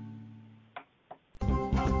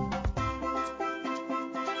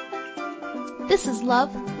 This is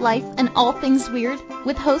Love, Life, and All Things Weird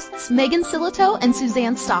with hosts Megan Silito and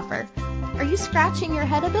Suzanne Stoffer. Are you scratching your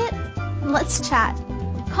head a bit? Let's chat.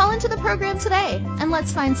 Call into the program today and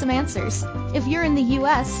let's find some answers. If you're in the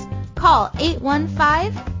U.S., call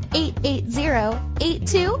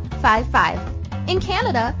 815-880-8255. In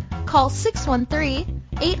Canada, call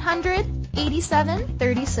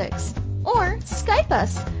 613-800-8736 or Skype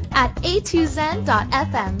us at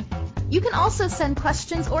A2Zen.fm. You can also send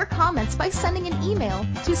questions or comments by sending an email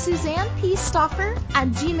to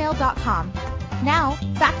SuzannePStoffer@gmail.com. Now,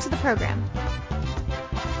 back to the program.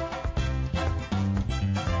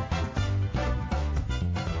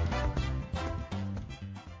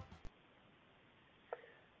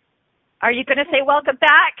 Are you going to say welcome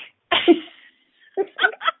back?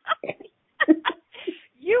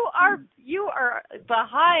 You are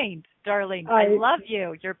behind, darling. I love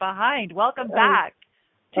you. You're behind. Welcome back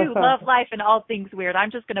to Love, Life, and All Things Weird. I'm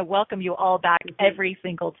just going to welcome you all back every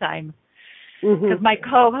single time because my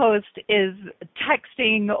co-host is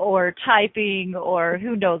texting or typing or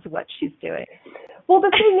who knows what she's doing. Well,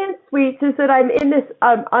 the thing is, Sweets, is that I'm in this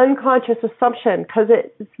unconscious assumption because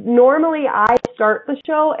normally I start the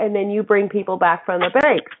show and then you bring people back from the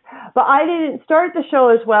breaks. But I didn't start the show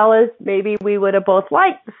as well as maybe we would have both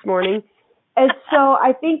liked this morning. And so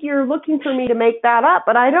I think you're looking for me to make that up,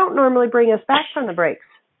 but I don't normally bring us back from the breaks.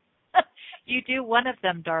 You do one of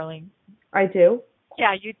them, darling. I do?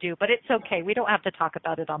 Yeah, you do, but it's okay. We don't have to talk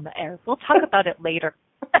about it on the air. We'll talk about it later.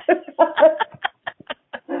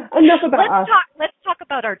 Enough about us. Let's talk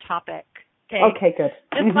about our topic. Okay, good.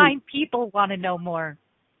 Divine people want to know more.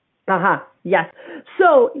 Yes.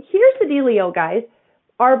 So here's the dealio, guys.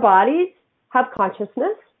 Our bodies have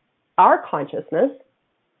consciousness, our consciousness,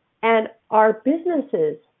 and our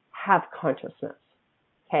businesses have consciousness.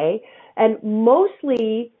 Okay? And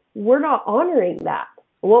mostly we're not honoring that.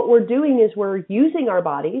 What we're doing is we're using our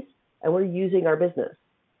bodies and we're using our business.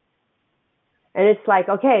 And it's like,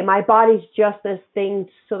 okay, my body's just this thing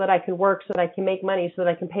so that I can work, so that I can make money, so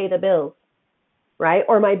that I can pay the bills, right?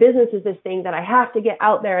 Or my business is this thing that I have to get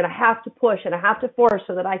out there and I have to push and I have to force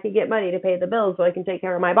so that I can get money to pay the bills so I can take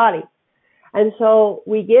care of my body. And so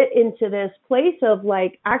we get into this place of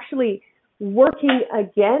like, actually, working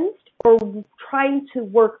against or trying to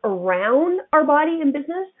work around our body and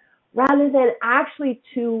business rather than actually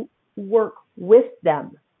to work with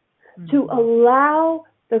them, to allow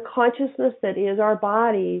the consciousness that is our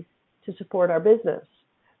bodies to support our business,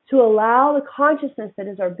 to allow the consciousness that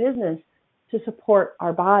is our business to support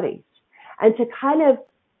our bodies, and to kind of,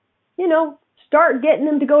 start getting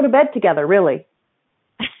them to go to bed together, really.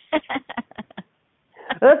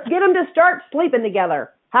 Let's get them to start sleeping together.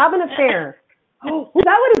 Have an affair. Oh,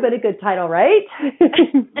 that would have been a good title, right?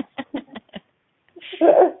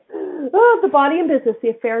 The body and business, the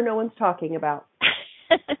affair no one's talking about.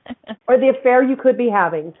 Or the affair you could be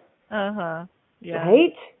having. Uh-huh. Yeah.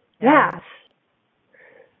 Right? Yeah.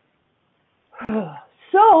 Yes.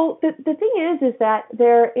 So the thing is that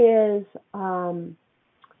there is,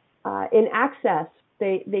 in Access,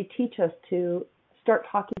 they teach us to start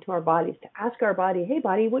talking to our bodies, to ask our body, hey,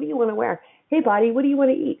 body, what do you want to wear? Hey, body, what do you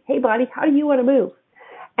want to eat? Hey, body, how do you want to move?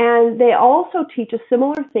 And they also teach a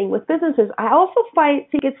similar thing with businesses. I also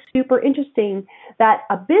think it's super interesting that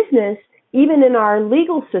a business, even in our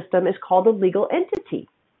legal system, is called a legal entity.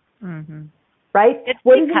 Mm-hmm. Right? It's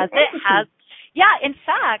because it has, in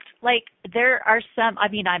fact, there are some,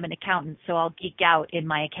 I'm an accountant, so I'll geek out in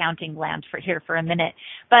my accounting land for a minute.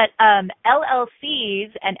 But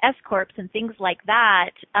LLCs and S-Corps and things like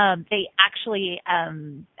that, they actually,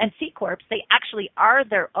 and C-Corps, they actually are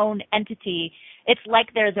their own entity. It's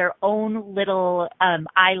like they're their own little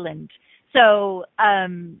island. So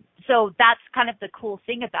that's kind of the cool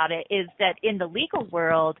thing about it, is that in the legal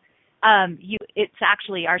world, it's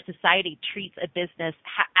actually, our society treats a business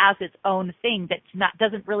as its own thing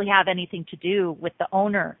doesn't really have anything to do with the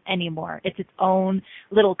owner anymore. It's its own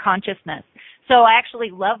little consciousness. So I actually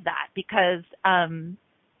love that because,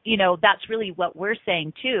 that's really what we're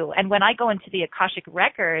saying too. And when I go into the Akashic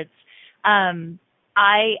Records,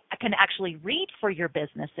 I can actually read for your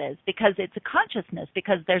businesses because it's a consciousness,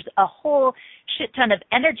 because there's a whole shit ton of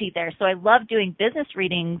energy there. So I love doing business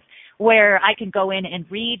readings where I can go in and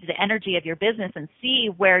read the energy of your business and see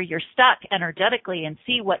where you're stuck energetically and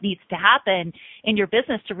see what needs to happen in your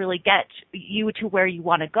business to really get you to where you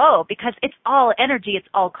want to go, because it's all energy, it's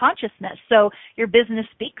all consciousness. So your business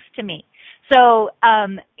speaks to me. So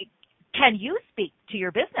can you speak to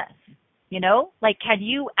your business? Can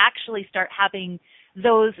you actually start having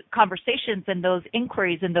those conversations and those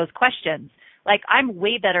inquiries and those questions? I'm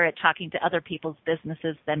way better at talking to other people's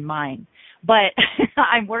businesses than mine, but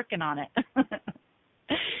I'm working on it.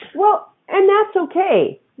 Well, and that's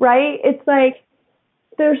okay, right? It's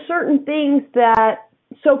there's certain things that,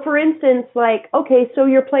 so for instance, so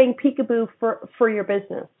you're playing peekaboo for your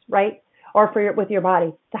business, right? Or with your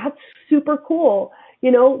body. That's super cool.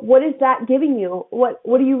 What is that giving you? What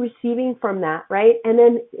are you receiving from that, right? And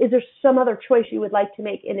then is there some other choice you would like to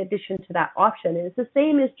make in addition to that option? And it's the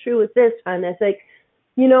same is true with this, hon. It's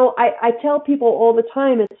I tell people all the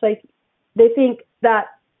time, it's they think that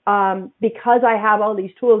because I have all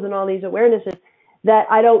these tools and all these awarenesses that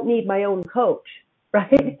I don't need my own coach, right?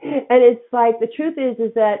 And it's the truth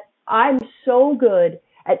is that I'm so good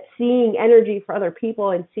at seeing energy for other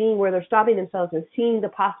people and seeing where they're stopping themselves and seeing the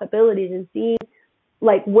possibilities and seeing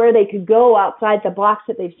where they could go outside the box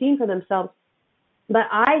that they've seen for themselves. But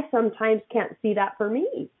I sometimes can't see that for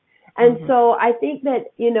me. And so I think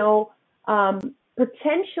that,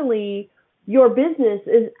 potentially your business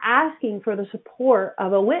is asking for the support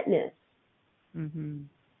of a witness,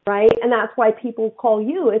 right? And that's why people call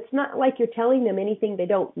you. It's not like you're telling them anything they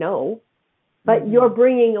don't know, but you're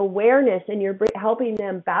bringing awareness and you're helping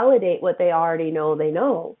them validate what they already know they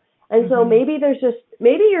know. And so maybe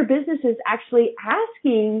your business is actually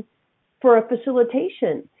asking for a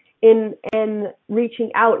facilitation in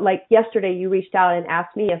reaching out. Like yesterday, you reached out and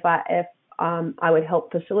asked me if I would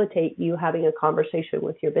help facilitate you having a conversation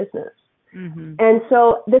with your business. And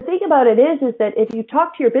so the thing about it is that if you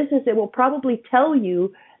talk to your business, it will probably tell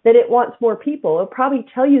you that it wants more people. It'll probably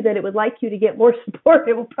tell you that it would like you to get more support.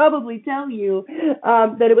 It will probably tell you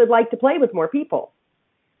that it would like to play with more people.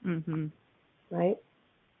 Right?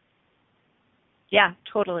 Yeah,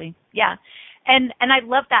 totally. Yeah. And I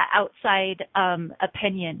love that outside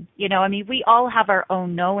opinion. We all have our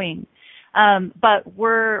own knowing. But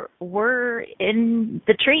we're in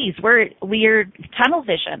the trees. We're tunnel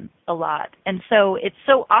vision a lot. And so it's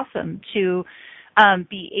so awesome to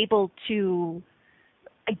be able to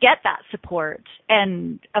get that support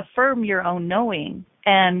and affirm your own knowing,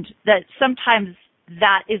 and that sometimes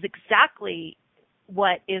that is exactly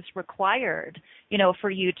what is required, for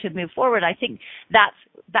you to move forward. I think that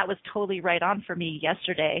was totally right on for me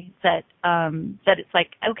yesterday, that it's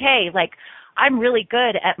okay, I'm really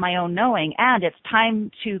good at my own knowing, and it's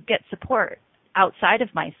time to get support outside of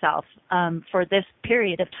myself for this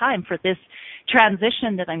period of time, for this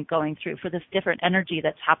transition that I'm going through, for this different energy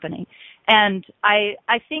that's happening. And I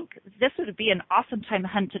think this would be an awesome time,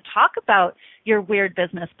 Hun, to talk about your weird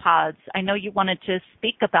business pods. I know you wanted to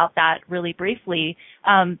speak about that really briefly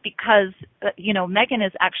because, Megan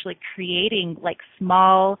is actually creating like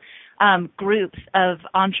small groups of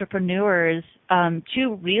entrepreneurs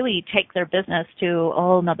to really take their business to a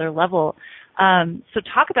whole nother level. So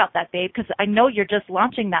talk about that, babe, because I know you're just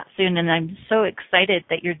launching that soon, and I'm so excited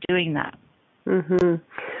that you're doing that. Mm-hmm.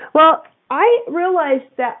 Well, I realized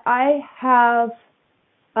that I have,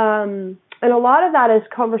 and a lot of that is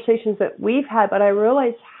conversations that we've had, but I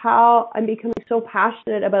realized how I'm becoming so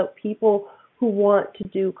passionate about people who want to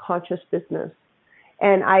do conscious business.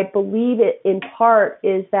 And I believe it in part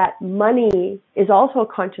is that money is also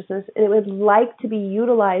consciousness, and it would like to be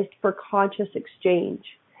utilized for conscious exchange.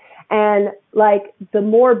 And like the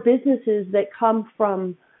more businesses that come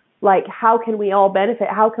from like how can we all benefit,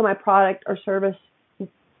 how can my product or service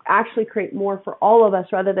actually create more for all of us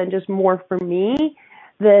rather than just more for me,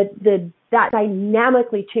 that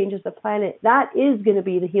dynamically changes the planet. That is going to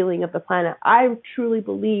be the healing of the planet. I truly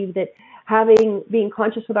believe that being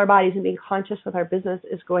conscious with our bodies and being conscious with our business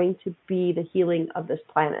is going to be the healing of this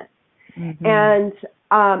planet. Mm-hmm. And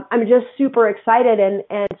I'm just super excited,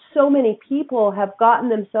 and so many people have gotten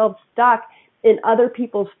themselves stuck in other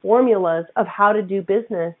people's formulas of how to do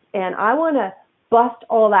business, and I want to bust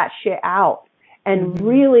all that shit out and mm-hmm.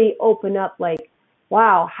 really open up like,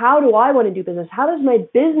 wow, how do I want to do business? How does my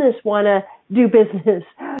business want to do business?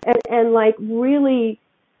 And like really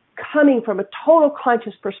coming from a total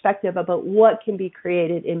conscious perspective about what can be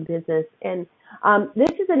created in business. And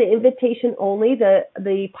this is an invitation only.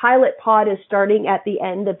 The pilot pod is starting at the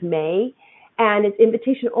end of May, and it's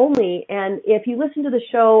invitation only. And if you listen to the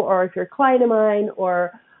show, or if you're a client of mine,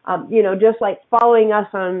 or just like following us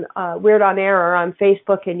on Weird on Air or on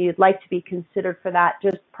Facebook, and you'd like to be considered for that,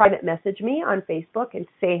 just private message me on Facebook and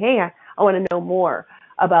say, hey, I want to know more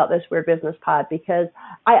about this Weird Business Pod, because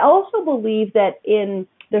I also believe that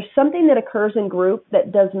there's something that occurs in group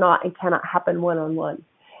that does not and cannot happen one-on-one.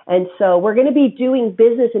 And so we're going to be doing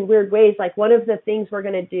business in weird ways. Like one of the things we're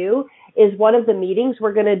going to do is one of the meetings,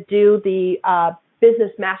 we're going to do the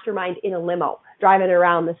business mastermind in a limo, driving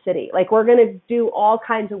around the city. Like we're going to do all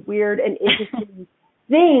kinds of weird and interesting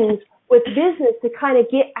things with business to kind of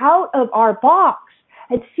get out of our box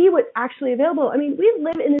and see what's actually available. I mean, we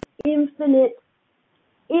live in this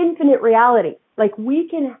infinite reality. Like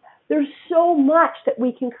there's so much that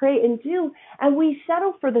we can create and do, and we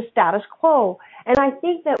settle for the status quo. And I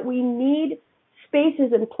think that we need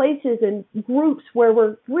spaces and places and groups where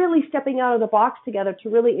we're really stepping out of the box together to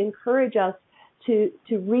really encourage us to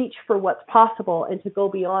reach for what's possible and to go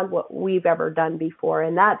beyond what we've ever done before.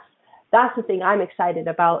 And that's the thing I'm excited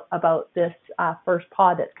about this first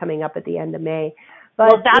pod that's coming up at the end of May.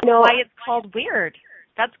 But that's why it's called Weird.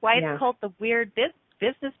 That's why it's called the Weird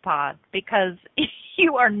Business Pod, because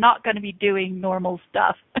you are not going to be doing normal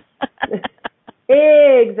stuff.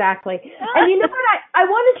 Exactly. And you know what? I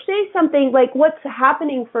want to say something like what's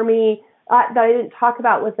happening for me that I didn't talk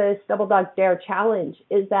about with this Double Dog Dare challenge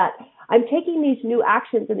is that I'm taking these new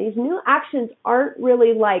actions, and these new actions aren't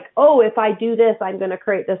really like, oh, if I do this, I'm going to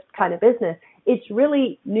create this kind of business. It's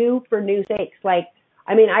really new for new sakes. Like,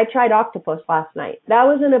 I mean, I tried octopus last night. That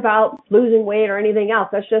wasn't about losing weight or anything else.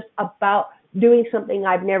 That's just about doing something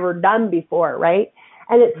I've never done before, right?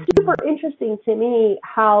 And it's super interesting to me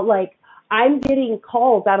how, like, I'm getting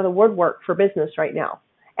calls out of the woodwork for business right now.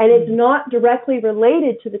 And it's not directly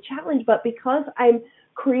related to the challenge, but because I'm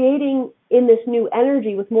creating in this new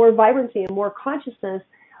energy with more vibrancy and more consciousness,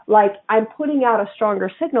 like I'm putting out a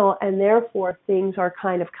stronger signal, and therefore things are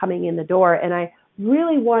kind of coming in the door. And I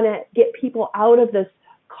really want to get people out of this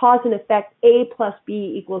cause and effect, A plus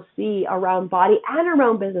B equals C around body and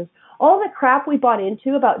around business. All the crap we bought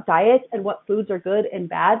into about diets and what foods are good and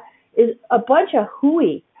bad is a bunch of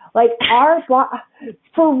hooey. Like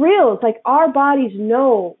for real, it's like our bodies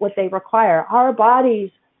know what they require. Our bodies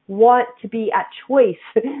want to be at choice.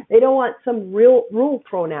 They don't want some real rule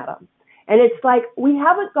thrown at them. And it's like we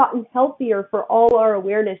haven't gotten healthier for all our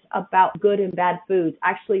awareness about good and bad foods.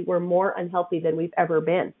 Actually, we're more unhealthy than we've ever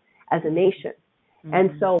been as a nation. Mm-hmm. And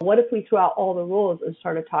so what if we threw out all the rules and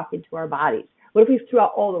started talking to our bodies? What if we threw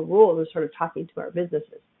out all the rules and started talking to our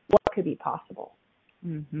businesses? What could be possible?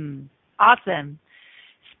 Mm-hmm. Awesome.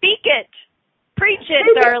 Speak it. Preach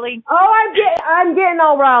it, darling. Oh, I'm getting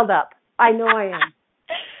all riled up. I know I am.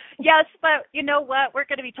 Yes, but you know what? We're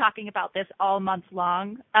going to be talking about this all month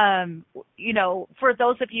long. For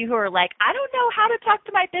those of you who are like, I don't know how to talk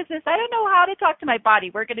to my business, I don't know how to talk to my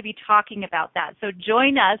body, we're going to be talking about that. So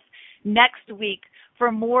join us next week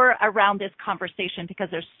for more around this conversation, because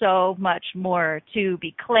there's so much more to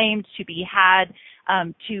be claimed, to be had,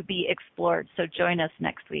 to be explored. So join us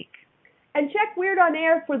next week. And check Weird on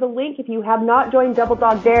Air for the link if you have not joined Double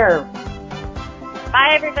Dog Dare.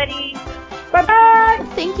 Bye, everybody. Bye-bye.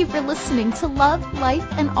 Thank you for listening to Love, Life,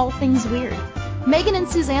 and All Things Weird. Megan and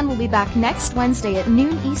Suzanne will be back next Wednesday at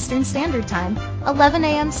noon Eastern Standard Time, 11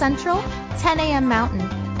 a.m. Central, 10 a.m. Mountain,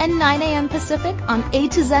 and 9 a.m. Pacific on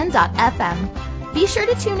A2Zen.fm. Be sure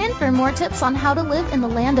to tune in for more tips on how to live in the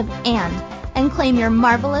land of and claim your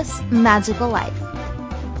marvelous, magical life.